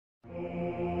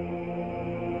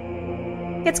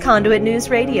It's Conduit News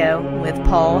Radio with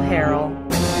Paul Harrell.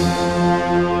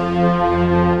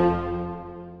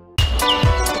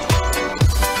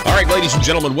 All right, ladies and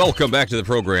gentlemen, welcome back to the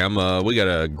program. We got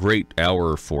a great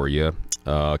hour for you.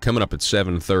 Coming up at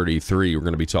 7:33, we're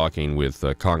going to be talking with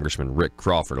Congressman Rick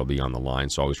Crawford. Will be on the line,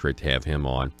 so always great to have him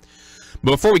on.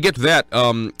 But before we get to that,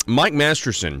 Mike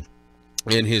Masterson,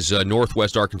 in his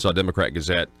Northwest Arkansas Democrat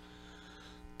Gazette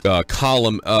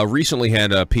column, recently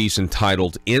had a piece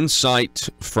entitled "Insight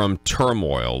from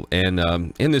Turmoil," and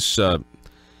in his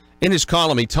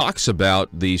column, he talks about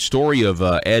the story of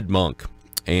Ed Monk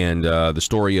and the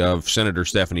story of Senator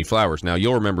Stephanie Flowers. Now,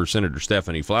 you'll remember Senator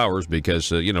Stephanie Flowers because,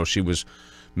 she was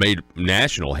made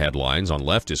national headlines on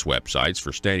leftist websites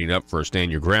for standing up for a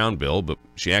Stand Your Ground bill, but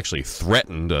she actually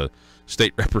threatened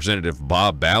State Representative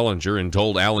Bob Ballinger and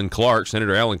told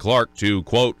Senator Alan Clark to,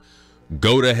 quote,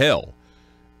 go to hell.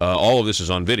 All of this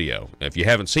is on video. If you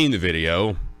haven't seen the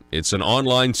video, it's an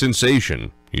online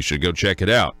sensation. You should go check it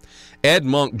out. Ed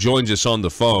Monk joins us on the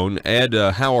phone. Ed,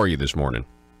 how are you this morning?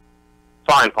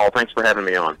 Fine, Paul. Thanks for having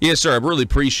me on. Yes, sir. I really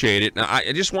appreciate it. Now,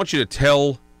 I just want you to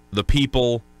tell the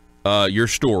people your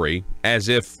story as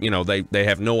if, they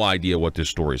have no idea what this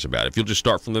story is about. If you'll just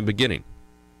start from the beginning.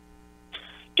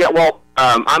 Yeah, well,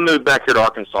 I moved back here to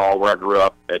Arkansas, where I grew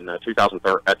up, in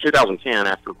 2010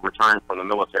 after retiring from the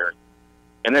military.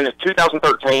 And then in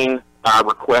 2013, I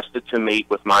requested to meet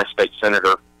with my state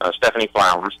senator, Stephanie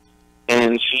Flowers,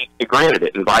 and she granted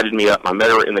it, invited me up. I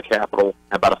met her in the Capitol,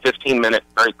 about a 15-minute,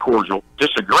 very cordial,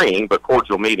 disagreeing, but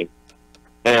cordial meeting.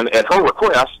 And at her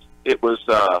request, it was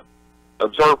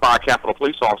observed by a Capitol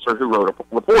police officer who wrote a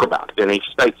report about it, and he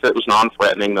states that it was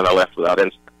non-threatening, that I left without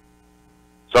incident.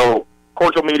 So,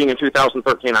 cordial meeting in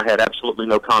 2013, I had absolutely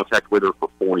no contact with her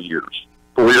for 4 years.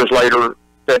 4 years later,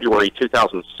 February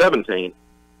 2017,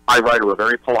 I write her a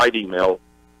very polite email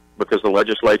because the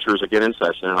legislature is again in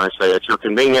session, and I say, at your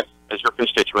convenience, as your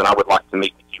constituent, I would like to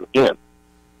meet with you again.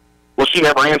 Well, she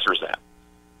never answers that,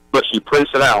 but she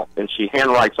prints it out and she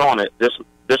handwrites on it, this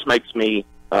makes me,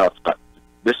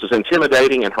 this is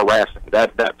intimidating and harassing,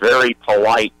 that very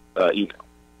polite email.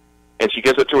 And she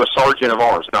gives it to a sergeant of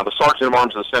arms. Now, the sergeant of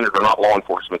arms and the senator are not law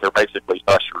enforcement. They're basically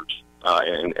ushers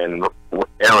and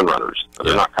errand runners.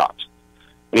 They're not cops.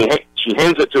 And she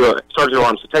hands it to a sergeant of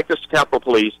arms to take this to Capitol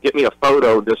Police, get me a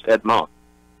photo of this Ed Monk.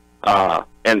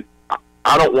 And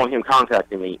I don't want him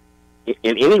contacting me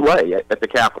in any way at the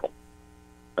Capitol.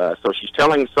 So she's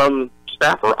telling some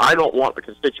staffer, I don't want the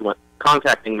constituent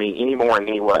contacting me anymore in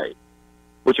any way,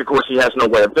 which, of course, he has no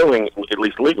way of doing, at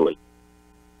least legally.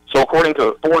 So according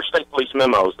to 4 state police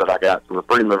memos that I got from the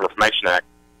Freedom of Information Act,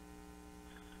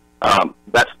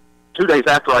 that's 2 days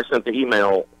after I sent the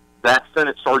email, that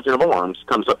Senate Sergeant of Arms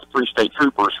comes up to 3 state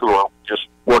troopers who are just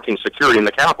working security in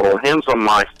the Capitol and hands them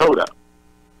my photo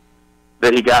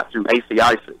that he got through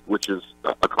ACIC, which is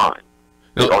a crime.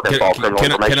 Now,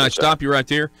 can I stop you right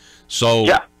there? So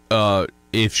yeah.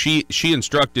 If she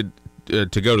instructed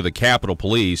to go to the Capitol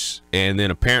Police, and then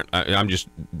apparently, I'm just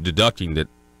deducting that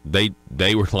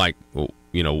they were like, well,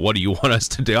 what do you want us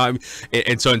to do?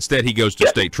 And so instead he goes to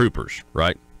state troopers,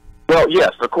 right? Well,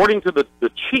 yes. According to the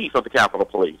chief of the Capitol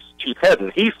Police, Chief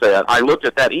Hedden, he said, I looked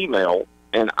at that email,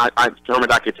 and I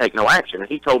determined I could take no action. And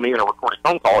he told me in a recorded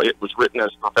phone call it was written as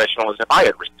professional as if I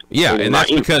had written it. Yeah, and that's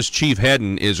because Chief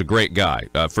Hedden is a great guy,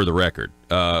 for the record.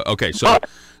 Okay, so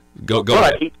go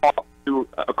ahead. He talked to,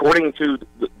 according to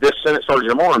this Senate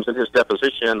Sergeant of Arms in his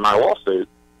deposition in my lawsuit,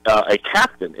 a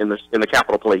captain in the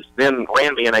Capitol Police then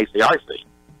ran me an ACIC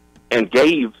and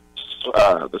gave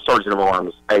the Sergeant of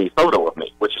Arms a photo of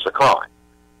me, which is a crime.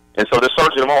 And so the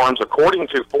Sergeant of Arms, according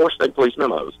to 4 state police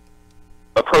memos,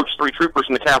 approached 3 troopers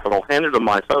in the Capitol, handed them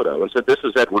my photo, and said, this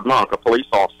is Edward Monk, a police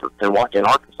officer in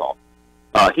Arkansas.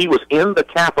 He was in the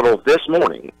Capitol this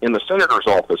morning, in the senator's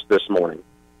office this morning,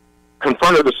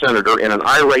 confronted the senator in an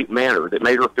irate manner that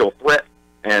made her feel threatened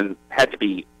and had to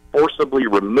be forcibly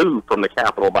removed from the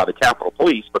Capitol by the Capitol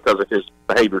Police because of his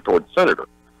behavior toward the senator.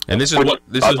 And this is what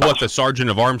the Sergeant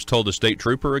of Arms told the state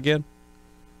trooper again?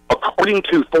 According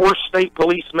to 4 state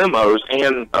police memos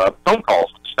and phone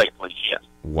calls to state police, yes.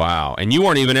 Wow. And you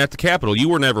weren't even at the Capitol. You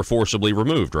were never forcibly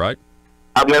removed, right?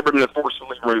 I've never been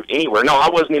forcibly removed anywhere. No, I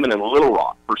wasn't even in Little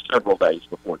Rock for several days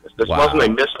before this. This wasn't a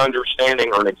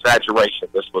misunderstanding or an exaggeration.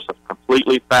 This was a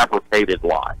completely fabricated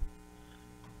lie.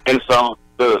 And so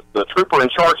the trooper in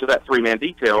charge of that 3-man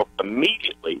detail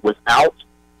immediately, without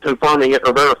confirming it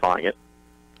or verifying it,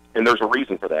 and there's a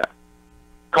reason for that,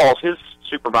 calls his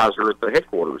supervisor at the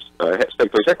headquarters,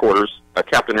 state police headquarters,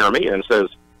 Captain Aramia, and says,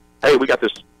 hey, we got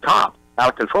this cop out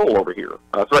of control over here,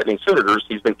 threatening senators.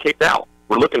 He's been kicked out.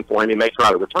 We're looking for him. He may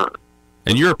try to return.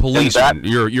 And you're a policeman.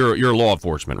 You're law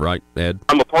enforcement, right, Ed?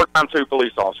 I'm a part-time 2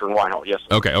 police officer in Whitehall, yes,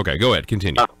 sir. Okay, go ahead.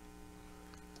 Continue.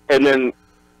 And then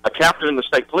a captain in the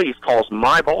state police calls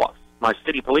my boss, my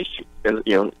city police chief, and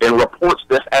reports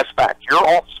this as fact. Your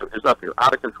officer is up here,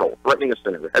 out of control, threatening a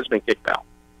senator, has been kicked out.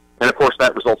 And, of course,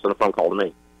 that results in a phone call to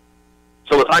me.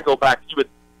 So as I go back,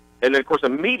 and then, of course,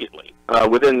 immediately,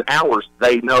 within hours,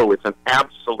 they know it's an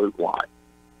absolute lie.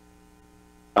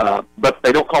 But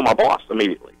they don't call my boss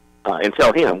immediately and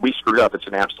tell him, we screwed up, it's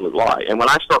an absolute lie. And when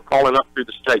I start calling up through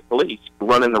the state police,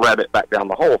 running the rabbit back down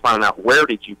the hole, finding out where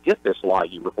did you get this lie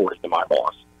you reported to my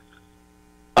boss,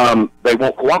 they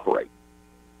won't cooperate.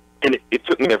 And it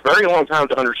took me a very long time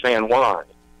to understand why.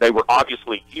 They were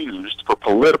obviously used for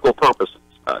political purposes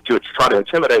to try to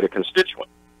intimidate a constituent.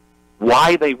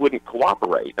 Why they wouldn't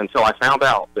cooperate until I found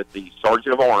out that the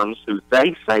sergeant of arms, who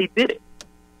they say did it,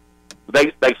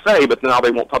 they say, but now they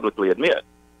won't publicly admit,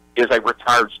 is a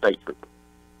retired state trooper.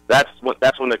 That's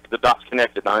when the dots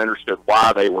connected, and I understood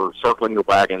why they were circling the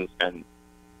wagons and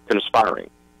conspiring.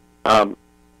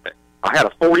 I had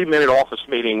a 40-minute office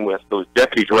meeting with the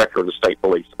deputy director of the state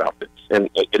police about this, and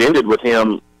it ended with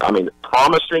him,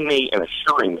 promising me and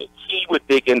assuring me he would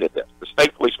dig into this. The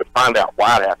state police would find out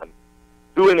why it happened,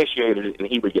 who initiated it, and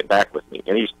he would get back with me.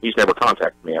 And he's never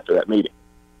contacted me after that meeting.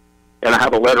 And I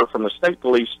have a letter from the state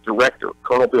police director,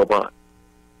 Colonel Bill Bryant.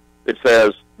 It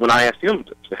says, when I asked him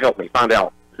to help me find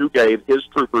out who gave his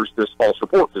troopers this false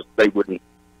report, because they wouldn't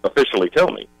officially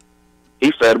tell me,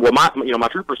 he said, well, my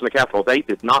troopers in the Capitol, they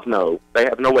did not know. They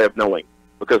have no way of knowing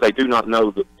because they do not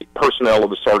know the personnel of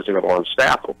the Sergeant of Arms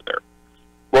staff over there.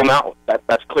 Well, now,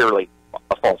 that's clearly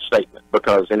a false statement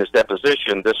because in his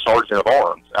deposition, this Sergeant of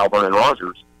Arms, Al Vernon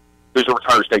Rogers, who's a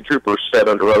retired state trooper, said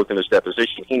under oath in his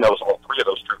deposition he knows all 3 of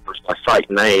those troopers by sight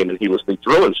and name, and he was the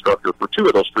drill instructor for 2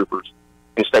 of those troopers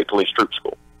in State Police Troop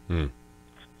School.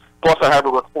 Plus, I have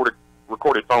a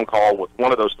recorded phone call with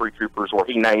one of those 3 troopers where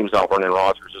he names Al Vernon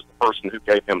Rogers as the person who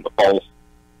gave him the false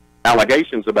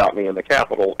allegations about me in the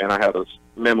Capitol, and I have a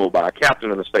memo by a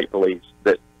captain in the state police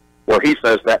where he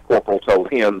says that corporal told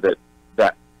him that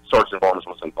Sergeant of Arms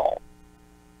was involved.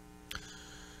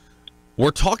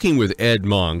 We're talking with Ed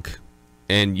Monk,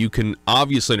 and you can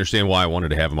obviously understand why I wanted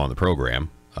to have him on the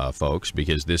program, folks,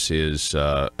 because this is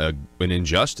an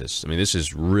injustice. This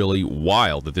is really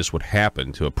wild that this would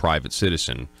happen to a private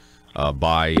citizen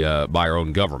by our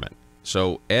own government.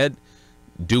 So, Ed,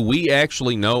 do we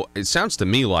actually know? It sounds to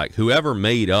me like whoever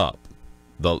made up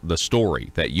the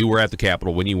story that you were at the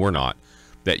Capitol when you were not,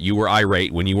 that you were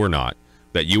irate when you were not,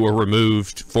 that you were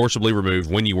forcibly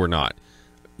removed when you were not,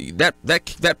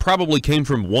 that probably came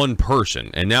from one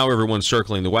person, and now everyone's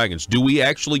circling the wagons. Do we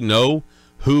actually know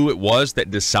who it was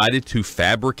that decided to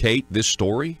fabricate this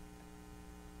story?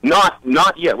 Not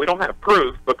yet. We don't have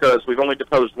proof because we've only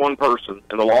deposed one person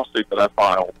in the lawsuit that I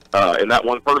filed. And that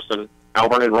one person, Al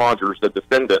Vernon Rogers, the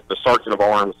defendant, the Sergeant of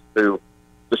Arms, who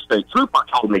the state trooper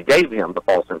told me gave him the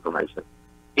false information.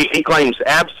 He claims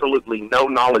absolutely no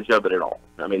knowledge of it at all.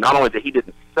 Not only that he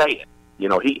didn't say it,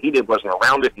 he wasn't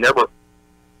around it.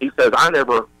 He says, I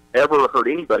never ever heard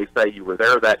anybody say you were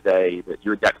there that day, that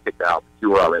you got kicked out, that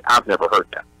you were already. I've never heard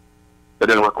that.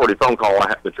 But in a recorded phone call,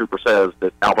 the trooper says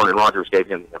that Al Vernon Rogers gave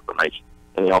him the information,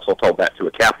 and he also told that to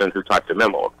a captain who typed a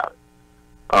memo about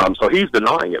it. So he's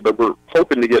denying it, but we're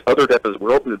hoping to get other deposits.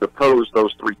 We're hoping to depose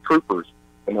those 3 troopers,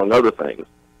 among other things,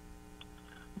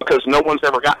 because no one's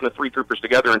ever gotten the 3 troopers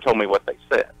together and told me what they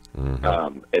said.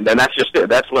 And then that's just it.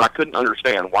 That's when I couldn't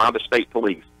understand why the state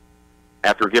police,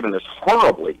 after giving this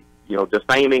horribly,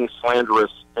 defaming,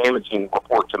 slanderous, damaging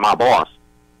report to my boss,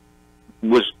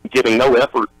 was giving no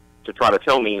effort to try to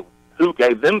tell me who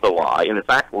gave them the lie, and in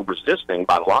fact were resisting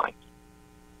by lying.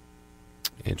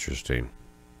 Interesting.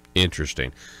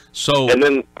 So, and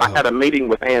then I had a meeting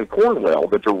with Ann Cornwell,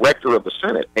 the director of the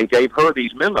Senate, and gave her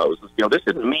these memos. This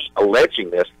isn't me alleging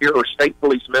this. Here are state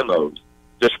police memos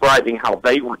describing how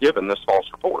they were given this false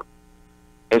report.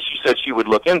 And she said she would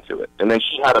look into it. And then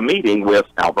she had a meeting with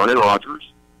Al Vernon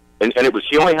Rogers, and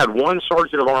she only had one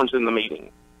Sergeant of Arms in the meeting,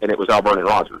 and it was Al Vernon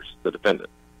Rogers, the defendant.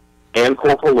 And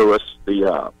Corporal Lewis,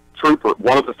 the trooper,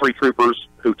 one of the 3 troopers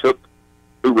who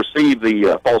received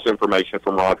the false information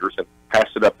from Rogers and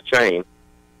passed it up the chain,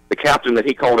 the captain that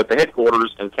he called at the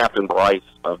headquarters, and Captain Bryce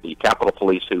of the Capitol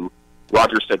Police, who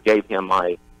Rogers said gave him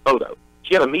my photo.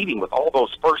 She had a meeting with all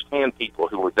those first-hand people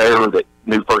who were there that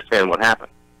knew firsthand what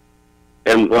happened.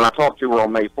 And when I talked to her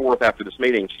on May 4th after this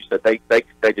meeting, she said they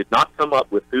did not come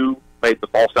up with who made the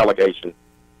false allegation,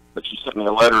 but she sent me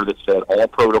a letter that said all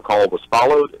protocol was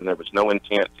followed and there was no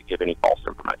intent to give any false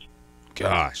information.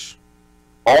 Gosh.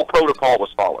 All protocol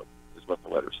was followed, is what the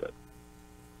letter said.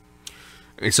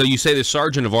 So you say the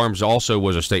sergeant of arms also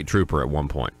was a state trooper at one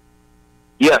point?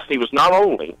 Yes, he was not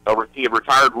only, he had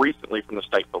retired recently from the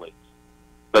state police,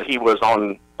 but he was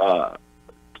on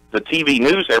the TV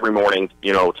news every morning,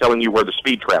 you know, telling you where the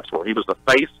speed traps were. He was the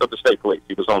face of the state police.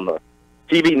 He was on the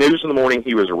TV news in the morning.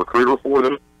 He was a recruiter for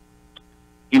them.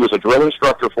 He was a drill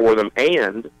instructor for them,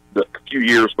 and a few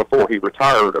years before he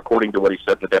retired, according to what he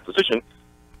said in the deposition,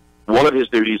 one of his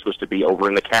duties was to be over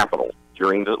in the Capitol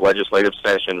during the legislative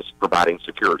sessions providing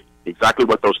security. Exactly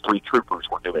what those 3 troopers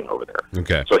were doing over there.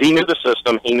 Okay. So he knew the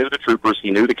system, he knew the troopers,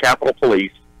 he knew the Capitol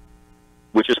Police,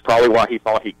 which is probably why he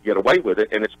thought he could get away with it,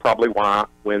 and it's probably why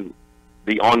when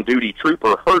the on-duty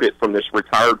trooper heard it from this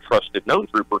retired, trusted, known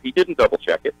trooper, he didn't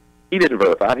double-check it. He didn't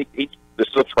verify it. This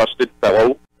is a trusted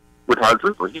fellow retired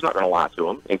trooper. He's not going to lie to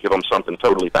him and give him something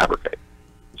totally fabricated.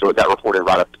 So it got reported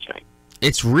right up the chain.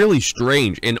 It's really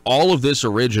strange, and all of this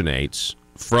originates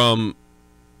from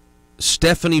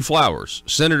Stephanie Flowers,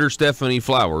 Senator Stephanie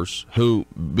Flowers, who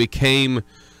became,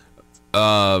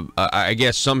 I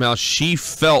guess somehow she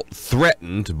felt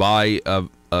threatened by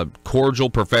a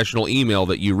cordial professional email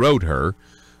that you wrote her,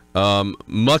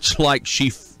 much like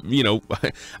she, you know,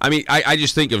 I mean, I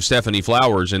just think of Stephanie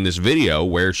Flowers in this video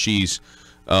where she's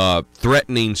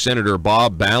threatening Senator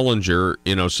Bob Ballinger,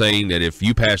 you know, saying that if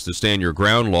you pass the stand your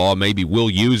ground law, maybe we'll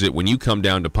use it when you come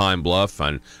down to Pine Bluff,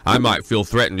 and I might feel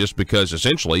threatened just because,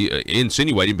 essentially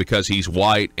insinuating because he's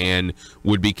white and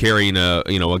would be carrying a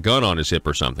gun on his hip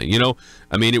or something. You know,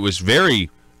 I mean, it was very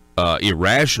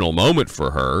irrational moment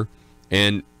for her,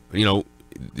 and you know,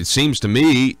 it seems to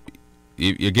me,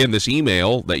 again, this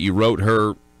email that you wrote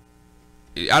her,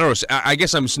 I don't know, I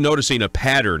guess I'm noticing a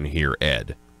pattern here,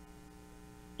 Ed.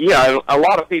 Yeah, a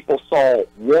lot of people saw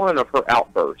one of her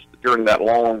outbursts during that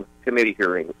long committee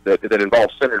hearing that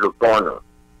involved Senator Garner.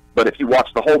 But if you watch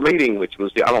the whole meeting, which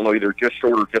was, I don't know, either just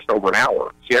short or just over an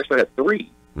hour, she actually had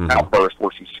 3 outbursts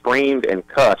where she screamed and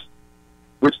cussed,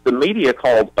 which the media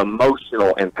called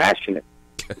emotional and passionate,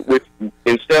 which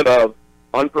instead of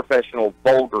unprofessional,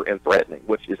 vulgar, and threatening,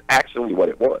 which is actually what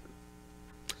it was.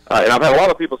 And I've had a lot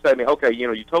of people say to me, okay, you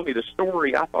know, you told me the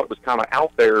story, I thought it was kind of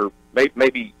out there.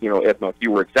 Maybe, you know, Edna,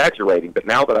 you were exaggerating, but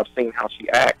now that I've seen how she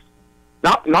acts,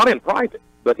 not in private,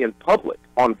 but in public,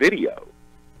 on video,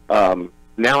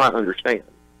 now I understand.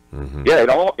 Yeah,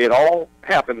 it all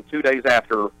happened 2 days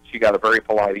after she got a very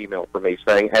polite email from me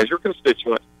saying, as your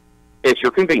constituent, it's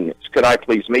your convenience, could I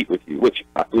please meet with you? Which,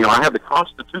 you know, I have the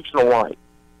constitutional right,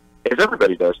 as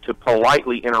everybody does, to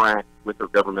politely interact with their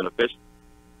government officials.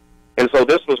 And so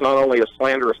this was not only a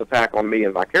slanderous attack on me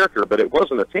and my character, but it was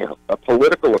an attempt, a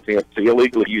political attempt to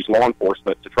illegally use law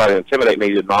enforcement to try to intimidate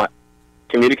me to not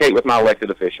communicate with my elected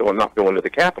official and not go into the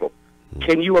Capitol.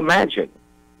 Can you imagine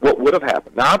what would have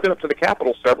happened? Now, I've been up to the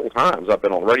Capitol several times. I've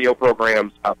been on radio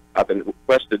programs. I've been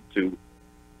requested to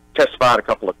testify at a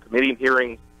couple of committee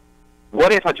hearings.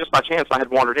 What if, just by chance, I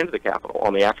had wandered into the Capitol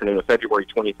on the afternoon of February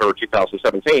 23rd,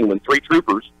 2017, when 3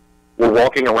 troopers were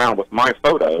walking around with my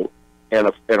photo and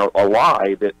a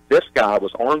lie that this guy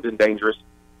was armed and dangerous,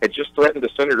 had just threatened the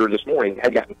senator this morning,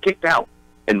 had gotten kicked out,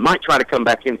 and might try to come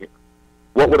back in here?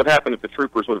 What would have happened if the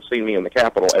troopers would have seen me in the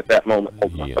Capitol at that moment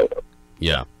holding my photo?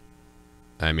 Yeah.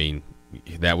 I mean,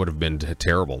 that would have been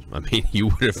terrible. I mean, you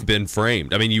would have been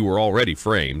framed. I mean, you were already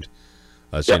framed,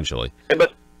 essentially. Yeah.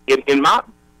 But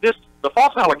the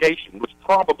false allegation, which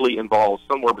probably involves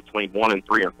somewhere between 1 and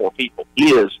 3 or 4 people,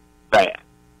 is bad.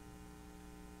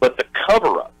 But the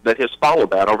cover-up that has followed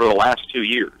that over the last 2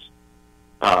 years,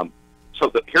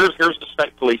 here's the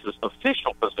state police's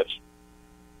official position.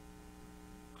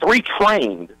 3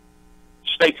 trained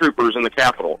state troopers in the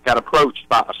Capitol got approached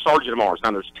by a sergeant of arms.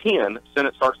 Now, there's 10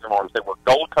 Senate sergeant of arms that were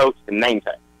gold coats and name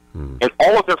tags. And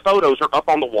all of their photos are up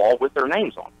on the wall with their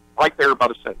names on, right there by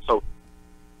the Senate. So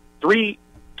 3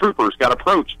 troopers got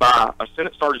approached by a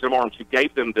Senate sergeant of arms who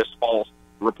gave them this false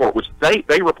report, which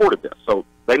they reported this, so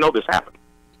they know this happened.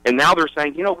 And now they're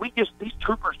saying, you know, these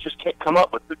troopers just can't come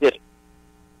up with who did it.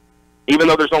 Even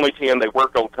though there's only 10, they wear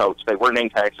gold coats, they wear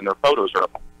name tags, and their photos are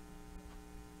up.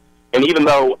 And even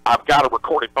though I've got a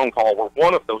recorded phone call where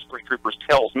one of those 3 troopers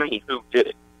tells me who did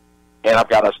it, and I've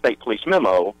got a state police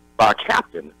memo by a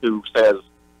captain who says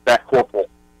that corporal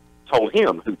told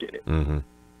him who did it.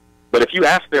 But if you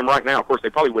ask them right now, of course,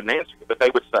 they probably wouldn't answer you, but they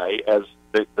would say, as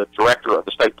the director of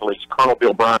the state police, Colonel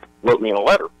Bill Bryant, wrote me in a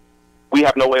letter, we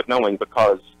have no way of knowing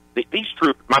because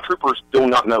my troopers do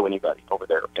not know anybody over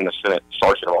there in the Senate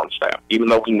Sergeant of Arms staff, even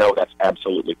though we know that's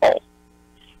absolutely false.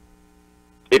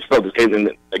 It's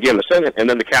and again, the Senate and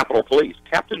then the Capitol Police.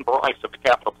 Captain Bryce of the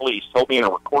Capitol Police told me in a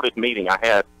recorded meeting I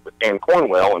had with Dan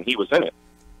Cornwell, and he was in it.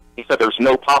 He said there's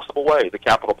no possible way the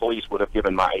Capitol Police would have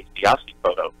given my ACIC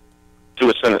photo to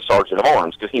a Senate Sergeant of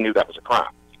Arms because he knew that was a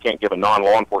crime. You can't give a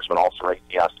non-law enforcement officer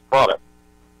ATS product.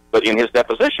 But in his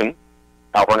deposition,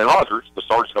 Alvernon Rogers, the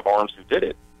Sergeant of Arms who did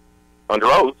it, under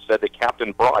oath, said that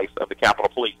Captain Bryce of the Capitol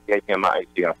Police gave him my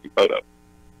ACIC photo.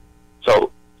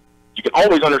 So you can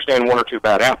always understand one or two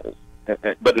bad apples.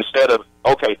 But instead of,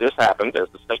 okay, this happened, as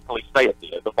the state police say it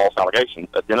did, the false allegations,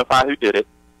 identify who did it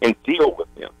and deal with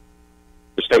them.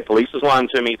 The state police is lying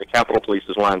to me, the Capitol Police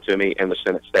is lying to me, and the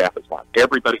Senate staff is lying.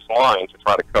 Everybody's lying to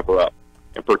try to cover up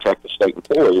and protect the state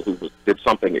employee who did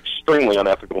something extremely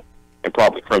unethical and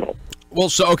probably criminal. Well,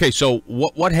 so okay, so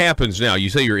what happens now? You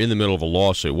say you're in the middle of a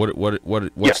lawsuit.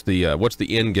 What's the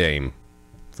end game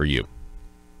for you?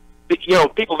 You know,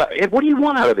 people, what do you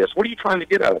want out of this? What are you trying to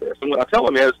get out of this? And what I tell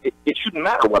them is, it shouldn't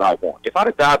matter what I want. If I'd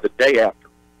have died the day after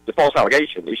the false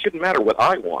allegation, it shouldn't matter what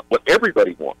I want. What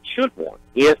everybody wants, should want,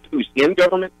 is who's in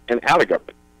government and out of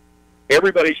government.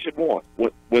 Everybody should want,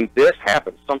 when this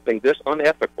happens, something this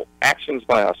unethical, actions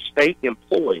by a state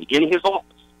employee in his office,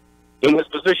 in his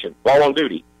position, while on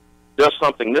duty, does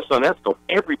something this unethical,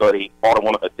 everybody ought to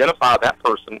want to identify that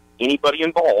person, anybody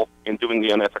involved in doing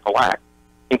the unethical act,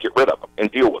 and get rid of them and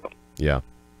deal with them. Yeah.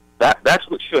 That's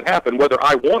what should happen, whether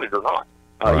I want it or not.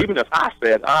 Right. Even if I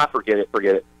said, forget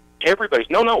it, everybody's,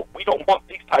 no, we don't want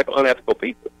these type of unethical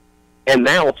people. And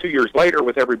now, 2 years later,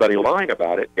 with everybody lying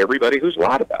about it, everybody who's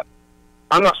lied about it.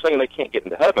 I'm not saying they can't get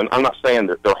into heaven. I'm not saying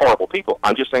that they're horrible people.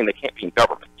 I'm just saying they can't be in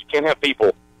government. You can't have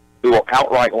people who will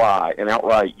outright lie and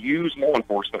outright use law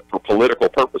enforcement for political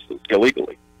purposes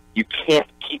illegally. You can't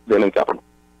keep them in government.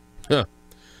 Huh.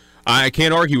 I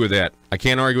can't argue with that. I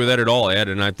can't argue with that at all, Ed.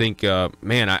 And I think,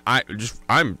 man,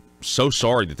 I'm so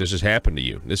sorry that this has happened to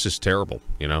you. This is terrible.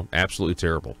 You know, absolutely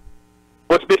terrible.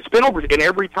 Well, it's been over, and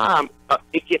every time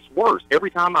it gets worse. Every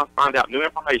time I find out new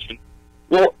information.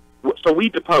 Well, so we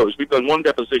deposed. We've done one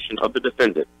deposition of the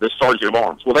defendant, the Sergeant of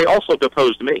Arms. Well, they also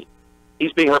deposed me.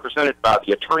 He's being represented by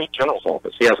the Attorney General's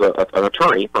office. He has an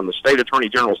attorney from the State Attorney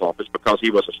General's office because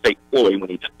he was a state employee when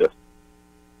he did this.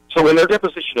 So in their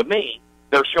deposition of me,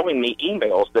 they're showing me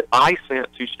emails that I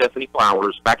sent to Stephanie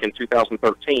Flowers back in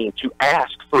 2013 to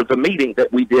ask for the meeting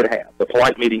that we did have, the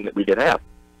polite meeting that we did have.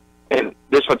 And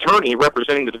this attorney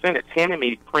representing the defendant handed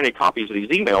me printed copies of these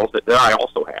emails that I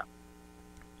also have.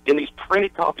 In these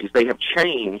printed copies, they have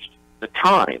changed the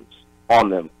times on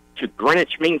them to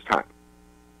Greenwich Mean Time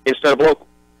instead of local,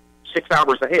 6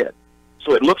 hours ahead.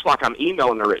 So it looks like I'm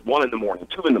emailing her at 1 in the morning,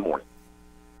 2 in the morning.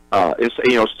 It's,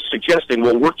 suggesting,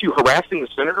 well, weren't you harassing the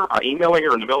senator by emailing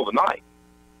her in the middle of the night?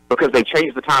 Because they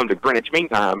changed the time to Greenwich Mean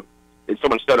Time. And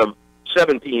so instead of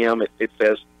 7 p.m., it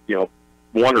says,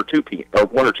 1 or 2 p.m. or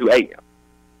 1 or 2 a.m.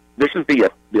 This is the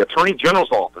Attorney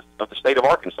General's office of the state of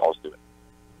Arkansas is doing.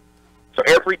 So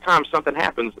every time something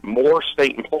happens, more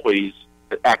state employees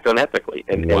act unethically.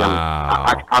 And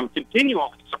I'm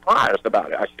continually surprised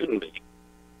about it. I shouldn't be.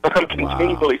 I'm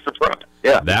continually surprised.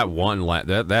 Yeah.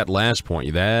 That last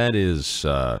point, that is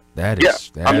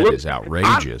outrageous.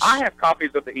 I have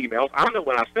copies of the emails. I know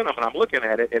when I sent them, and I'm looking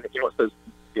at it, and it says,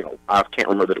 I can't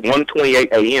remember that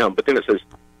 1:28 a.m. But then it says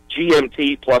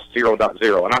GMT plus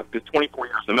 0.0, and after 24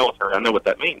 years in the military, I know what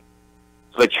that means.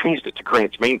 So they changed it to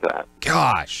Greenwich Mean Time.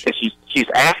 Gosh. And she's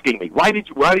asking me, why did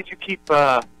you keep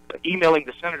emailing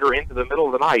the senator into the middle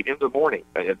of the night, into the morning?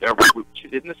 Isn't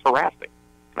this harassing?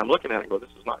 And I'm looking at it and go, this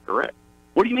is not correct.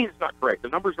 What do you mean it's not correct? The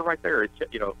numbers are right there. This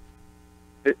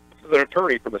is an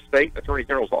attorney from the state Attorney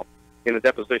General's office in a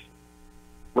deposition.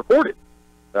 Recorded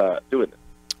doing this.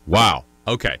 Wow.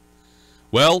 Okay.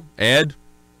 Well, Ed,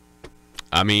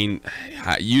 I mean,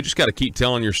 you just got to keep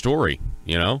telling your story,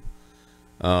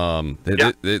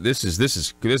 This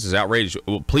is outrageous.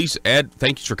 Well, please, Ed,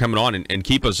 thank you for coming on and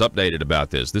keep us updated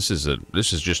about this. This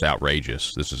is just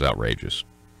outrageous. This is outrageous.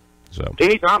 So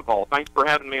anytime, Paul. Thanks for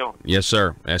having me on. Yes,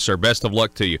 sir. Yes, sir. Best of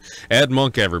luck to you, Ed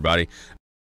Monk, everybody.